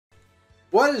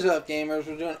What is up, gamers?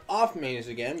 We're doing off mains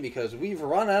again because we've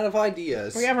run out of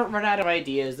ideas. We haven't run out of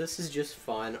ideas. This is just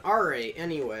fun. Alright,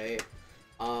 anyway.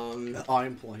 I'm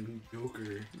playing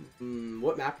Joker.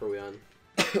 What map are we on?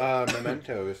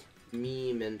 Mementos.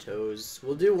 Mementos.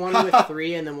 We'll do 1 with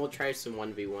 3 and then we'll try some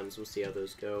 1v1s. We'll see how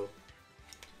those go.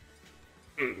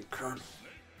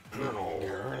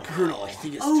 Colonel, I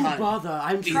think it's time. Bother,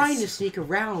 I'm trying to sneak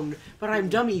around, but I'm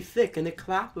dummy thick and the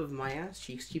clap of my ass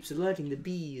cheeks keeps alerting the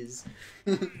bees.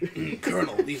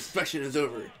 Colonel, the inspection is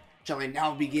over. Shall I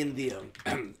now begin the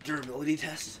durability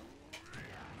test?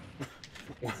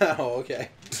 Wow, okay.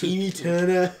 Teeny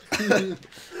Turner.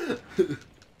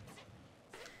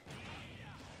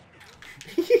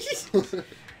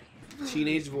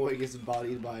 Teenage boy gets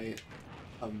bodied by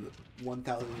a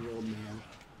 1,000-year-old man.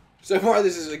 So far,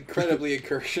 this is incredibly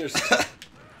encouraging.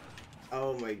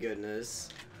 Oh my goodness.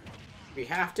 We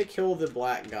have to kill the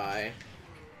black guy.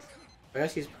 I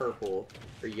guess he's purple.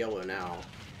 Or yellow now.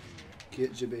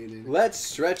 Get jebaited. Let's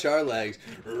stretch our legs.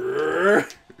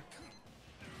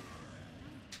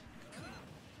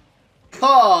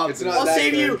 Oh, It's not I'll that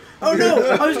save good. you! Oh no!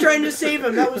 I was trying to save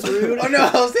him! That was rude! Oh no,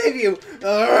 I'll save you!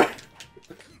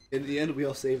 in the end, we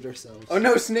all saved ourselves. Oh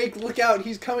no, Snake, look out!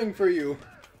 He's coming for you!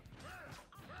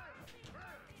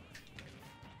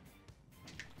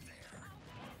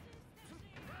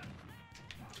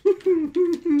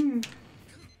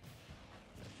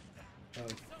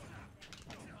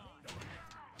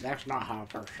 That's not how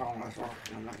Persona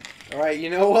works. Alright,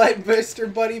 you know what,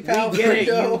 Mr. Buddy Pal? We get it,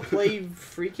 Go. you play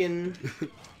freaking...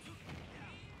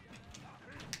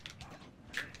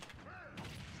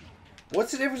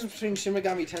 What's the difference between Shin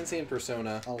Megami Tensei and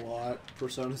Persona? A lot.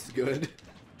 Persona's good.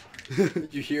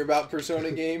 You hear about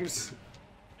Persona games?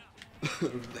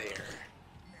 There.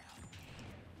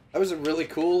 That was really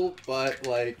cool, but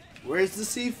like... Where's the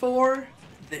C4?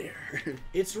 There.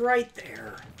 It's right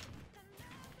there.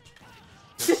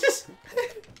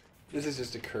 This is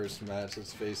just a cursed match,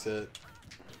 let's face it.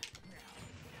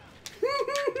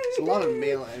 There's a lot of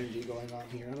male energy going on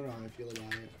here. I don't know how I feel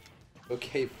about it.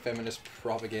 Okay, feminist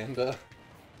propaganda.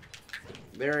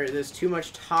 There's too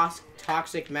much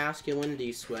toxic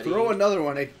masculinity, Sweaty. Throw another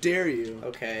one, I dare you.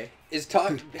 Okay.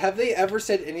 Have they ever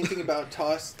said anything about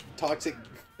toxic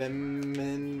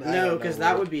feminine? No, because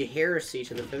that would be heresy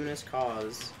to the feminist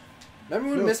cause.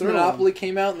 Remember when No, Miss throw Monopoly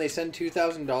came out and they sent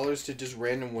 $2,000 to just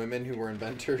random women who were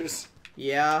inventors?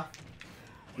 Yeah.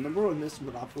 Remember when Miss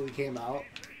Monopoly came out?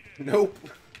 Nope.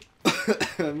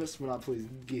 Miss Monopoly's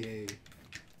gay.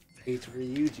 H for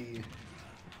Yuji.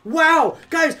 Wow!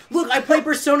 Guys, look, I play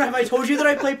Persona. Have I told you that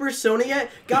I play Persona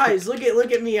yet? Guys, look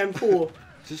at me. I'm cool.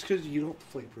 Just because you don't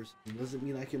play Persona doesn't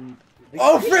mean I can...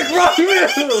 Oh, frick, wrong move!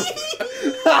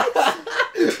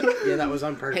 Yeah, that was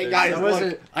on purpose. Hey guys, that look,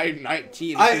 wasn't... I'm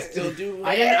 19. I can still do...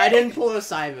 I didn't pull a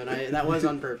Simon. That was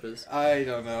on purpose. I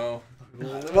don't know.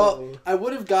 Well, I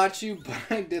would have got you, but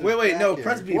I didn't. Wait, no, back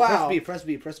press it. B, Wow. press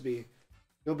B.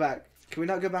 Go back. Can we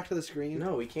not go back to the screen?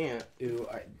 No, we can't. Ew,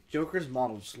 Joker's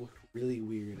model just looked really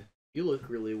weird. You look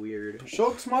really weird.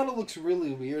 Shulk's model looks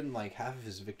really weird in like half of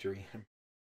his victory.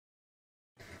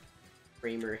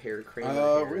 Kramer hair, Kramer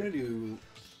We're hair. gonna do...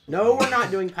 No, we're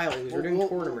not doing pilings. We're doing Whoa,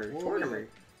 Tortimer. whoa, whoa, Tortimer.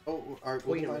 Oh, alright,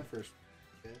 we'll Wait do a mine first.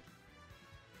 Okay.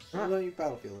 Huh? I'll let you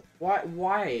battlefield it.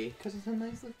 Why? Because it's a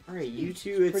nice look. Alright, you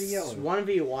two, pretty it's yellow.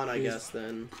 1v1, I It's- guess,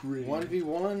 then.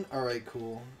 1v1? Alright,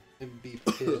 cool. It'd be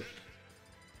pit.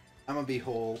 I'm gonna be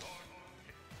whole.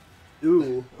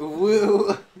 Ooh.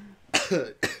 Woo!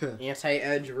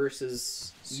 Anti-edge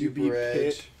versus... You be Super edge.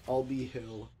 Pit, I'll be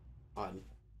Hill. Odd.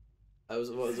 That was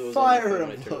Fire when I Emblem.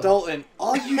 turned it off. Dalton,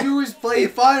 all you do is play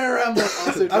Fire Emblem!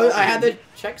 Also, I had to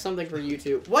check something for you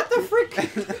two. What the frick?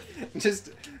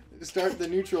 Just start the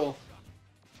neutral.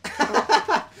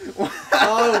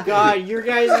 Oh god, your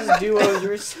guys' duos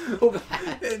are so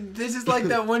bad. This is like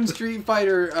that one Street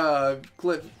Fighter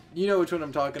clip. You know which one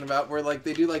I'm talking about, where like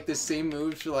they do like the same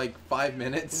moves for like 5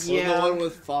 minutes. Yeah. The one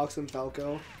with Fox and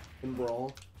Falco in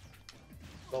Brawl.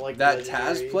 But, like, That legendary.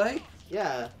 Taz play?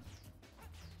 Yeah.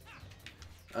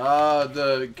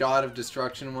 The God of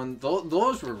Destruction one.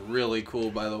 Those were really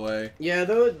cool, by the way. Yeah,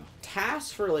 the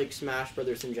Taz for like Smash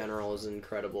Brothers in general is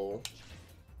incredible.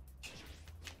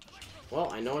 Well,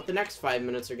 I know what the next 5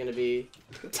 minutes are gonna be.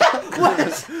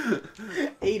 What?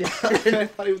 I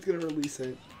thought he was gonna release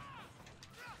it.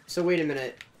 So wait a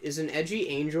minute. Is an edgy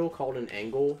angel called an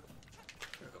angle?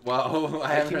 Wow,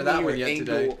 I haven't heard that one yet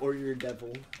today. Or your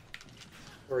devil.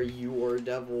 Or you or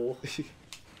devil?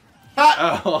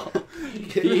 Oh,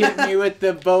 he hit me with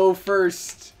the bow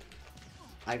first.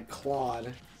 I'm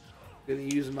Claude. Gonna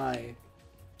use my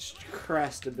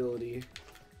crest ability.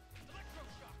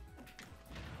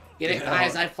 Get it,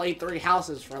 guys? I played 3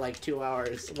 houses for like 2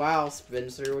 hours. Wow,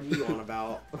 Spencer, what are you on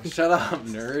about? Shut up,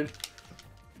 nerd.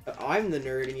 I'm the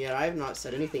nerd, and yet I have not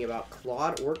said anything about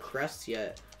Claude or Crest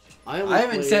yet. I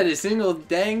haven't said a single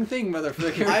dang thing,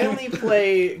 motherfucker. I only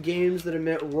play games that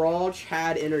emit raw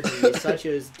Chad energy, such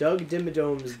as Doug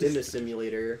Dimmadome's Dimma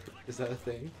Simulator. Is that a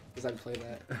thing? Because I play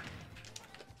that.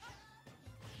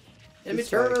 Dimmy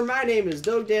Turner, my name is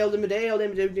Doug Dale Dimmadale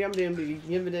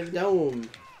Dimmadome.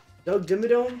 Doug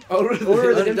Dimmadome? Oh, Or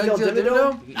the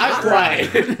Dimmadome? Not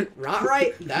right. Not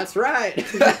right? That's right.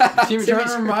 Timmy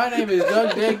Turner, my name is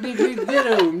Doug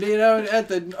Dimmadome, at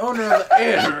the owner of the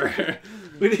air.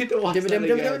 We need to watch that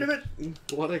again. Dimmadome.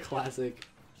 What a classic.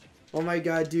 Oh my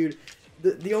god, dude.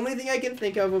 The only thing I can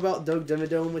think of about Doug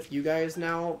Dimmadome with you guys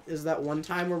now is that one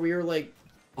time where we were like,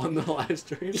 on the live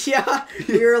stream? yeah,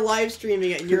 we were live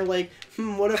streaming it, and you're like,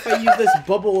 what if I use this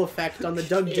bubble effect on the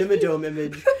Doug Dimmadome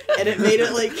image? And it made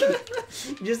it like,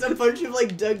 just a bunch of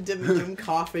like Doug Dimmadome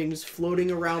coughings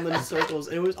floating around in circles.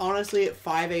 And it was honestly at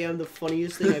 5 a.m. the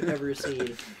funniest thing I've ever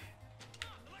seen.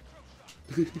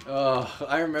 Oh,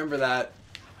 I remember that.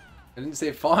 I didn't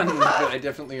say fun, but I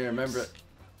definitely remember it.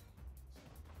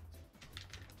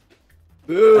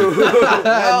 Boo!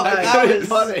 Well, that was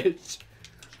punished.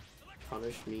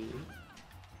 Punish me.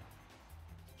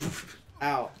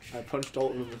 Ouch. I punched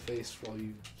Dalton in the face for all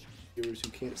you viewers who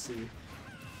can't see.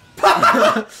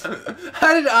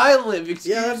 How did I live?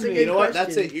 Excuse Yeah, that's a me. good You know what?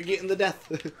 question. That's it. You're getting the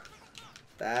death.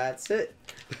 That's it.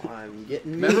 I'm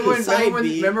getting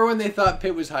Remember when they thought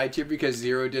Pit was high tier because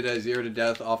Zero did a 0 to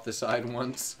death off the side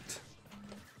once?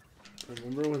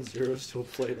 Remember when Zero still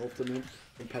played Ultimate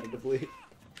competitively?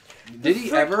 Did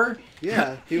he ever?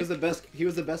 Yeah, he was the best. He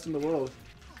was the best in the world.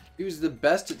 He was the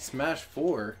best at Smash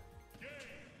 4.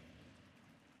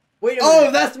 Wait a minute. Oh,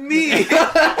 that's me!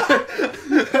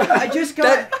 I just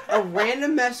got a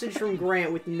random message from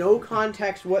Grant with no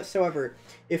context whatsoever.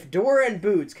 If Dora and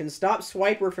Boots can stop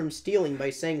Swiper from stealing by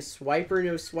saying Swiper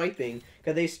no swiping,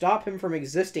 could they stop him from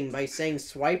existing by saying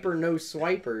Swiper no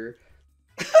swiper?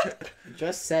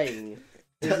 Just saying.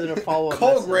 This is a follow-up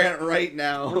Call message. Grant right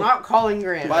now. We're not calling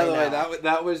Grant. By the right way, now.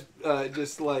 that was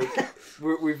just like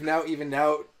we've now evened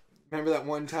out. Remember that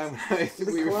one time when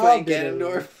we were playing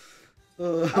Ganondorf?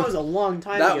 That was a long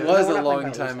time That ago. was No, a we're not long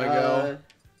playing time Battles. ago.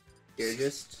 You're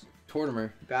just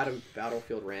Tortimer.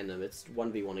 Battlefield random. It's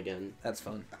 1v1 again. That's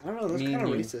fun. I don't know. That's Me kind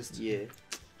of and you. racist. Yeah.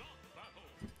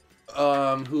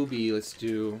 Hoobie, let's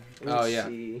do. Let's Oh yeah.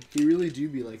 see. He really do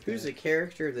be like Who's a that.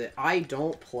 character that I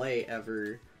don't play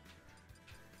ever?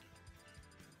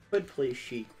 Could play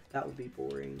Sheik. That would be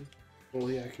boring.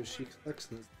 Well, yeah, because she sucks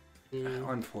in this.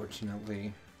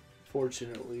 Unfortunately.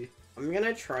 Fortunately. I'm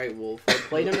gonna try Wolf. I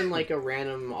played him in like a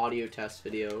random audio test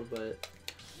video, but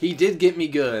He did get me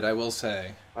good, I will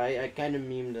say. I kind of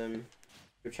memed him.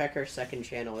 Go check our second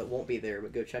channel. It won't be there,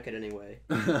 but go check it anyway.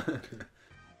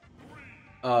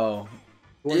 Oh.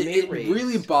 It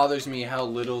really bothers me how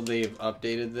little they've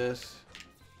updated this.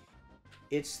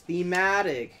 It's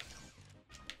thematic.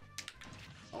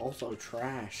 Also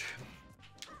trash.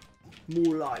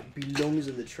 More like belongs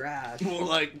in the trash. More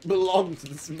like belongs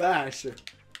in Smash.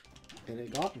 And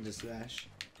it got into Smash.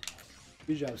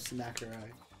 Good job, Snacker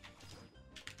Eye.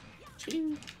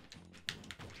 Ching.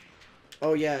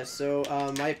 Oh yeah, so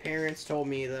my parents told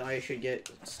me that I should get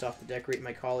stuff to decorate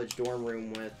my college dorm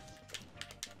room with.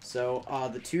 So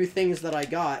the two things that I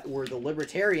got were the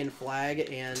Libertarian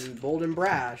flag and Bold and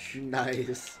Brash.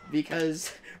 Nice.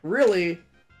 Because really,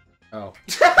 Oh.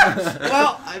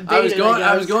 well, I was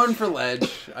guess. going for ledge.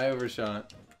 I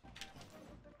overshot.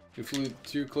 You flew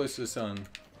too close to the sun.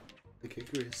 Okay,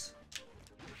 Chris.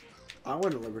 I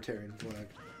want a Libertarian flag.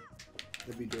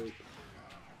 That'd be dope.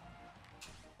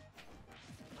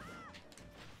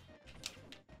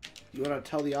 You want to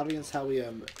tell the audience how we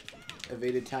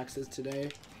evaded taxes today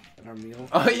at our meal?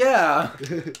 Oh yeah.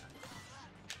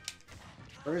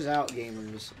 Turns out,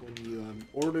 gamers, when you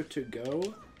order to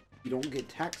go, you don't get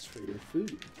taxed for your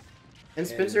food. And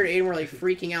Spencer and Aiden were like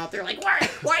freaking out. They're like,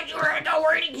 "Why you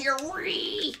are eating here?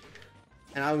 Wee!"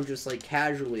 And I was just like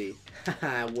casually,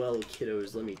 "Haha, well,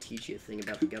 kiddos, let me teach you a thing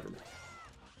about the government."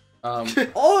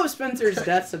 All of Spencer's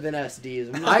deaths have been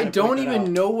SDs. I'm not I gonna don't point that even out.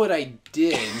 know what I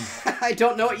did. I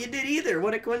don't know what you did either.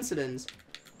 What a coincidence.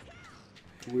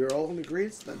 We are all in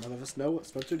agreement that none of us know what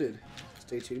Spencer did.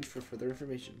 Stay tuned for further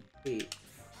information. Wait,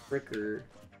 fricker.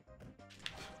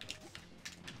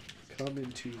 Come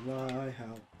into my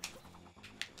house.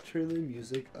 Turn the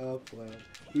music up loud.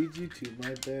 Lead you to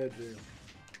my bedroom.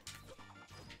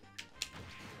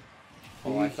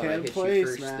 Oh, I thought I hit you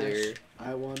first there.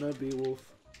 I wanna be Wolf.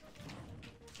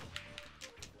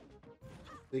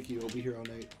 Thank you, I'll be here all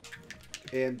night.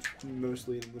 And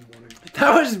mostly in the morning.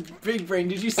 That was big brain.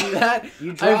 Did you see that?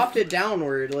 You dropped it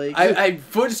downward, like. I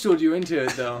footstooled you into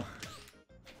it though.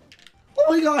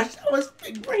 Oh my gosh, that was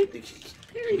big brain.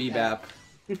 Bebop.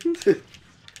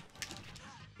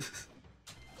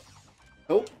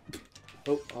 Oh.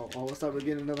 Oh, let's not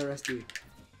begin another SD.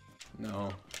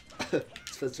 No.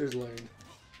 Spencer's learned.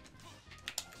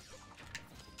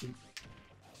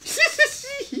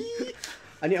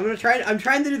 I'm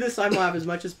trying to do this time lap as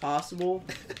much as possible.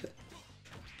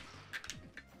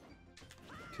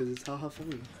 Because it's haha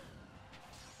funny.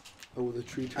 Oh, the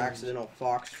tree turns. Accidental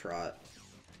foxtrot.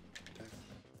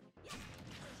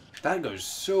 That goes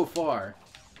so far.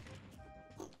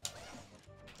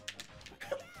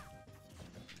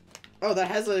 Oh, that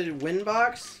has a win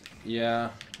box?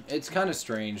 Yeah. It's kind of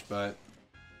strange, but...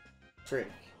 Frick.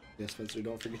 Yeah, Spencer,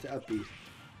 don't forget to upbeat.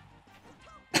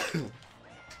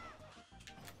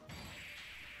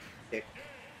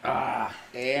 Ah.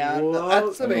 And Whoa.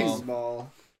 that's a Well.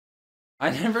 baseball. I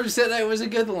never said that was a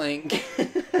good link.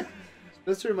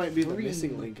 Spencer might be the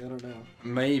missing link, I don't know.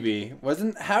 Maybe.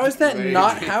 How is that Maybe.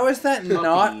 not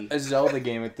not Puppy. a Zelda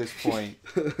game at this point?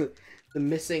 The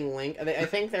missing link. I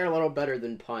think they're a little better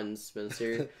than puns,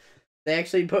 Spencer. They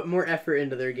actually put more effort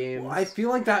into their games. Well, I feel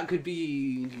like that could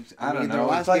be I don't mean, their know.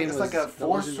 last It's game like a was The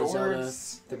four Legend of Zelda,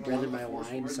 swords. The Bread in My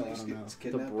Wine, so I don't know.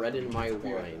 The bread in my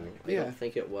wine. I Yeah. don't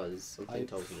think it was. Something I-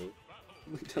 tells me.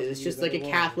 Tells It's me just that like a it was.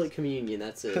 Catholic communion.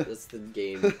 That's it. That's the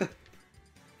game. You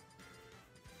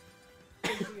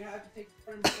have to take the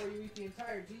friend before you eat the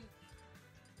entire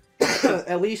Jesus.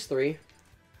 At least 3.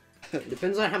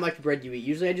 Depends on how much bread you eat.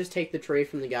 Usually I just take the tray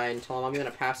from the guy and tell him I'm gonna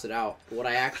pass it out. But what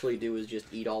I actually do is just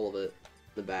eat all of it in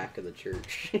the back of the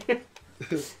church.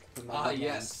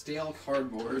 Yes, stale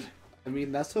cardboard. I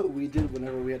mean, that's what we did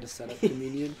whenever we had to set up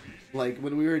communion. Like,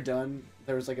 when we were done,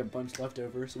 there was like a bunch left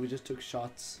over, so we just took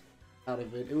shots out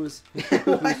of it. It was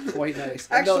quite nice.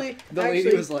 And Actually, the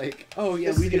lady was like, "Oh yeah,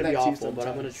 this we is do gonna that be too awful, but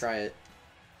I'm gonna sometimes." try it.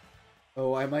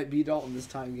 Oh, I might be Dalton this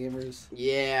time, gamers.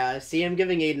 Yeah, see, I'm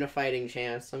giving Aiden a fighting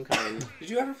chance. Some kind. Did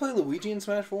you ever play Luigi in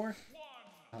Smash 4?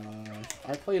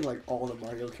 I played like all the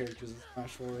Mario characters in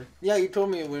Smash 4. Yeah, you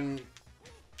told me when.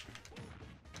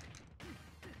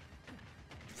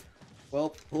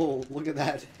 Well, oh, look at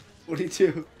that.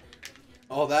 42.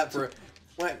 All that for.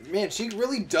 What, man, she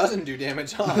really doesn't do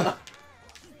damage, huh?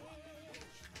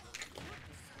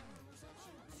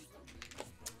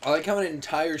 I like how an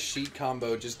entire sheet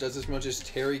combo just does as much as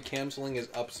Terry canceling his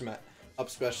up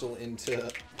special into,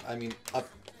 up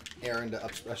air into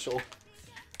up special.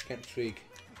 Can't speak.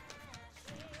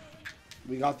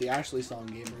 We got the Ashley song,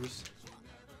 gamers.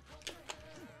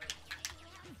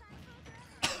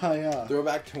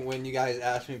 Throwback to when you guys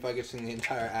asked me if I could sing the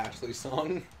entire Ashley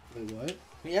song. Wait, what?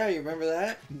 Yeah, you remember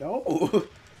that? No.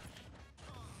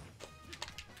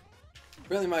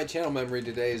 Really, my channel memory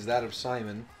today is that of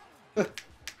Simon.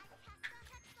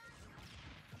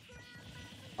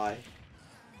 Hi.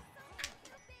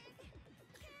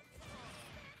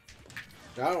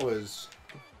 That was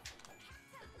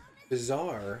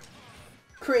bizarre.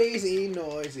 Crazy,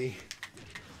 noisy.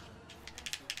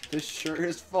 This sure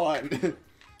is fun.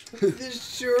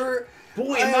 This sure.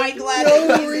 Boy, I am I have glad no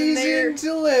that he's in reason there.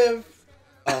 to live.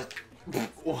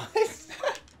 What?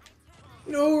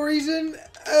 No reason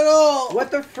at all. What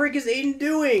the frick is Aiden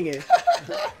doing?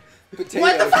 Potato.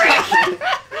 What the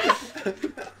frick?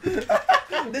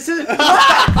 This is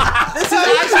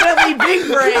accidentally big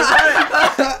brain.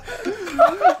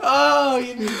 Oh,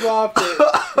 you dropped it.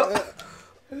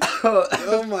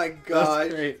 Oh my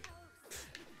god. That's great.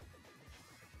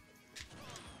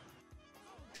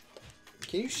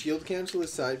 Can you shield cancel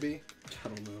this side B? I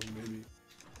don't know, maybe.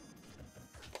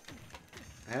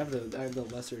 I have the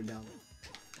lesser down.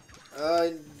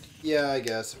 Yeah, I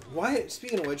guess. Why?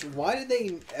 Speaking of which, why did they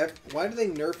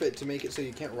nerf it to make it so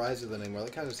you can't rise with it anymore?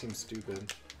 That kind of seems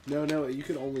stupid. No, you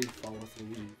can only fall with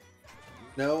Luigi.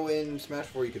 No, in Smash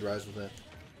 4 you could rise with it.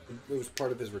 It was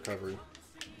part of his recovery.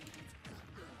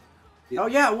 Oh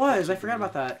yeah, it was. I forgot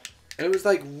about that. And it was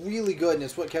like really good, and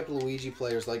it's what kept Luigi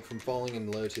players like from falling in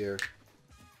low tier.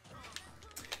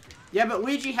 Yeah, but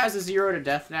Luigi has a 0 to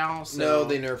death now. So No,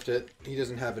 they nerfed it. He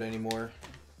doesn't have it anymore.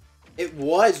 It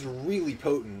was really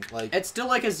potent. Like It's still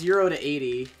like a 0 to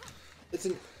 80. it's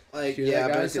an like Hear yeah, that,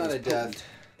 but guys? it's It not was a death. potent.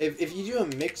 If you do a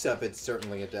mix up, it's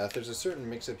certainly a death. There's a certain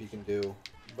mix up you can do,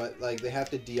 but like they have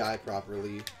to DI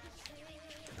properly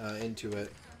into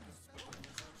it.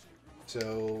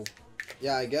 So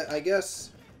yeah, I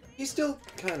guess he's still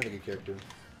kind of a good character.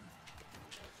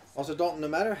 Also, Dalton, no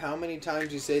matter how many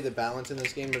times you say the balance in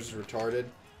this game is retarded,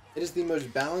 It is the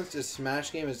most balanced a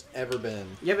Smash game has ever been.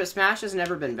 Yeah, but Smash has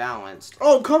never been balanced.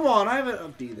 Oh, come on! I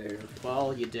haven't be there.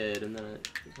 Well, you did, and then it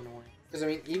went away. Because I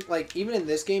mean, even in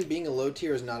this game, being a low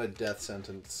tier is not a death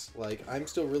sentence. Like, I'm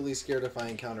still really scared if I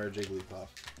encounter a Jigglypuff.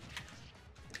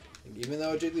 Even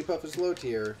though a Jigglypuff is low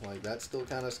tier, like, that's still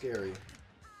kind of scary.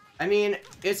 I mean,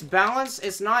 it's balanced.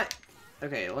 It's not.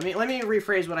 Okay, let me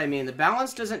rephrase what I mean. The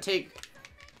balance doesn't take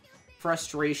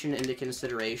frustration into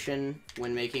consideration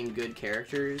when making good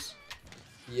characters.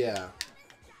 Yeah.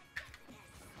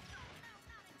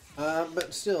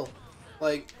 But still,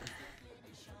 like,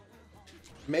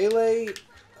 Melee,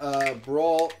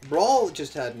 Brawl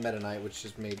just had Meta Knight, which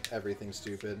just made everything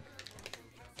stupid.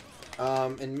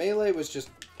 And Melee was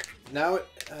just, now,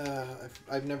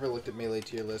 I've never looked at Melee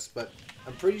tier lists, but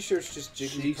I'm pretty sure it's just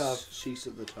Jigglypuff. She's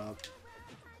at the top.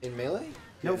 In Melee?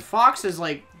 No, Fox is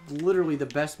like literally the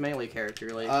best Melee character.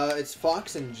 Like, It's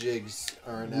Fox and Jigs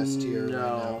are in S tier right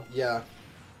now. Yeah.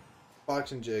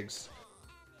 Fox and Jigs.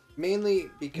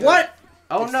 Mainly because... What?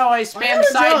 Oh no, I spammed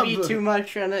side B jump. too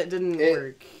much and it didn't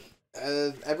work.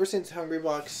 Ever since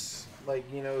Hungrybox, like,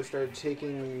 you know, started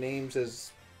taking names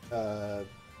as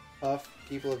Puff,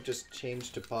 people have just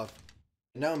changed to Puff.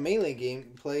 Now Melee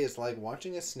gameplay is like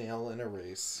watching a snail in a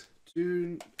race.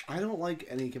 Dude, I don't like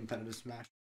any competitive Smash.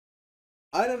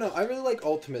 I don't know, I really like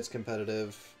Ultimate's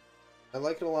competitive. I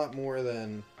like it a lot more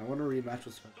than... I want to rematch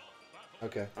with Smash.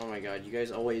 Okay. Oh my god, you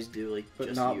guys always do like But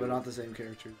just not, you. but not the same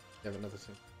character. Yeah, but not the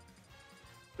same.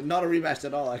 But not a rematch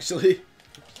at all, actually.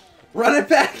 Run it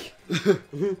back!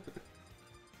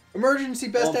 Emergency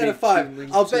best I'll out of beat 5. Team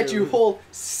Link I'll bet 2. you whole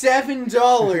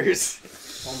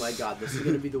 $7. Oh my god, this is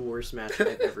gonna be the worst match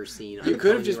I've ever seen. You I'm could have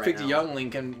telling just right picked now. Young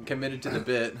Link and committed to the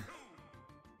bit.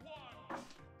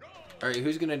 Alright,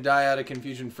 who's gonna die out of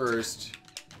confusion first?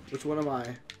 Which one am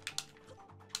I?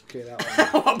 Okay, that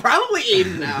one. Probably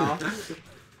Aiden now.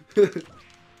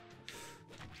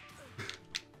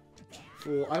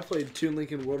 Fool, I played Toon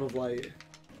Link in World of Light.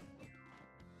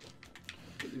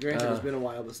 Granted, it's been a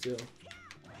while, but still.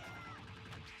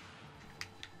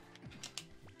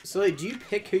 So, like, do you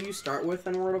pick who you start with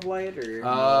in World of Light, or? is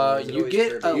it You always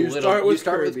get Kirby? you start with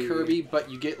Kirby. Kirby, but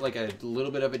you get like a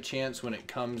little bit of a chance when it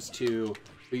comes to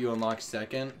who you unlock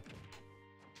second.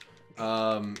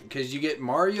 Because you get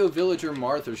Mario, Villager,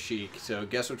 Marth, or Sheik. So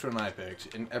guess which one I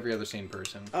picked, and every other same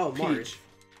person. Oh, March.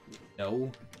 No,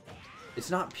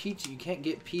 it's not Peach. You can't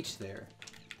get Peach there.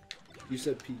 You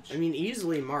said Peach. I mean,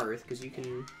 easily Marth, because you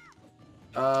can.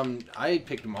 I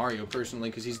picked Mario personally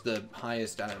because he's the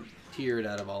highest tiered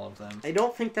out of all of them. I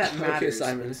don't think that Okay, matters,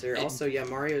 Simon. Spencer. Also, yeah,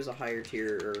 Mario's a higher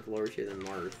tier or lower tier than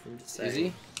Marth. I'm just saying. Is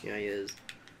he? Yeah, he is.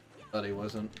 Thought he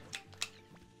wasn't.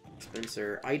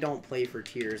 Spencer, I don't play for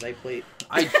tiers. I play.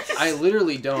 I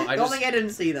literally don't. I don't just think I didn't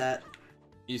see that.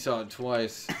 you saw it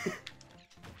twice.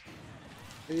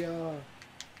 Yeah.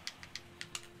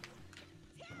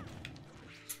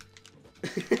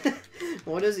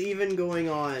 What is even going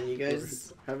on, you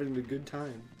guys? We're having a good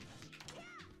time.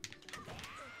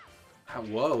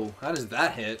 Whoa! How does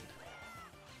that hit?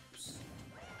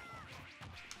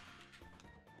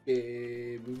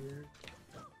 Okay, Boomer.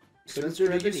 Spencer,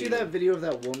 did you see that video of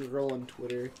that one girl on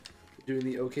Twitter doing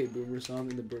the OK Boomer song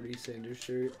in the Bernie Sanders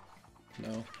shirt?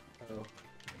 No. Oh.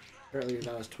 Apparently you're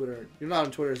not as Twitter. You're not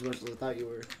on Twitter as much as I thought you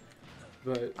were.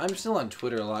 But I'm still on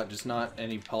Twitter a lot, just not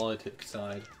any politics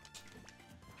side.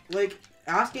 Like,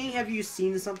 asking have you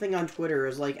seen something on Twitter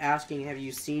is like asking have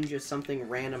you seen just something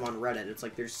random on Reddit. It's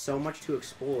like there's so much to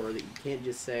explore that you can't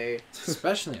just say...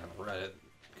 Especially on Reddit.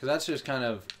 Because that's just kind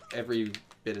of every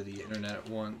bit of the internet at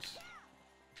once.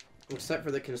 Except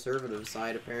for the conservative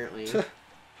side, apparently.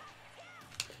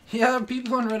 Yeah,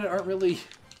 people on Reddit aren't really...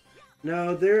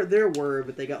 No, there were,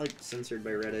 but they got, like, censored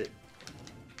by Reddit.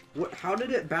 What? How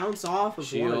did it bounce off of one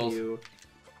Shield. of you?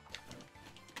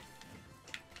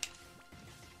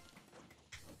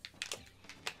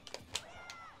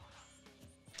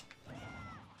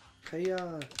 hey,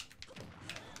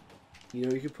 you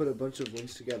know, you could put a bunch of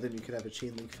links together and you could have a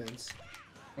chain link fence.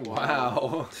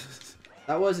 Wow.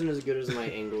 That wasn't as good as my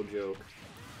angle joke.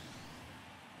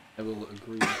 I will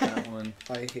agree with that one.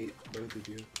 I hate both of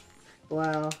you.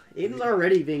 Wow. Aiden's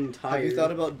already being tired. Have you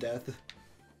thought about death?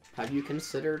 Have you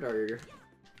considered our...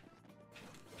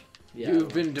 Yeah.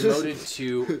 You've been demoted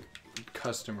to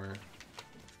customer.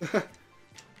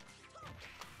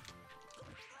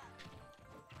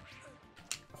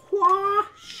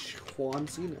 Juan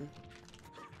Cena.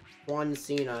 Juan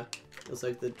Cena. It's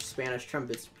like the Spanish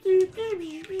trumpets.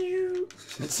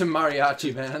 It's a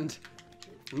mariachi band.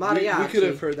 Mariachi. We could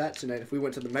have heard that tonight if we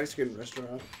went to the Mexican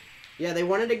restaurant. Yeah, they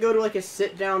wanted to go to like a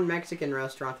sit-down Mexican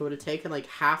restaurant that would have taken like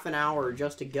half an hour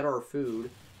just to get our food.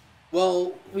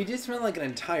 Well, we did spend like an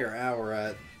entire hour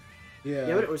at. Yeah.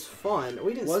 Yeah, but it was fun.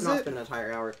 We didn't Was not it? spend an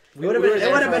entire hour. It We would have were been. It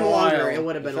there would have for been a longer. while. It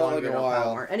would have been It felt longer. like a than while.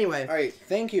 hour. Anyway. All right,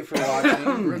 thank you for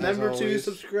watching. Remember as to always.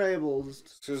 subscribe.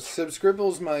 So,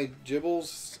 subscribbles my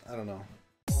gibbles. I don't know.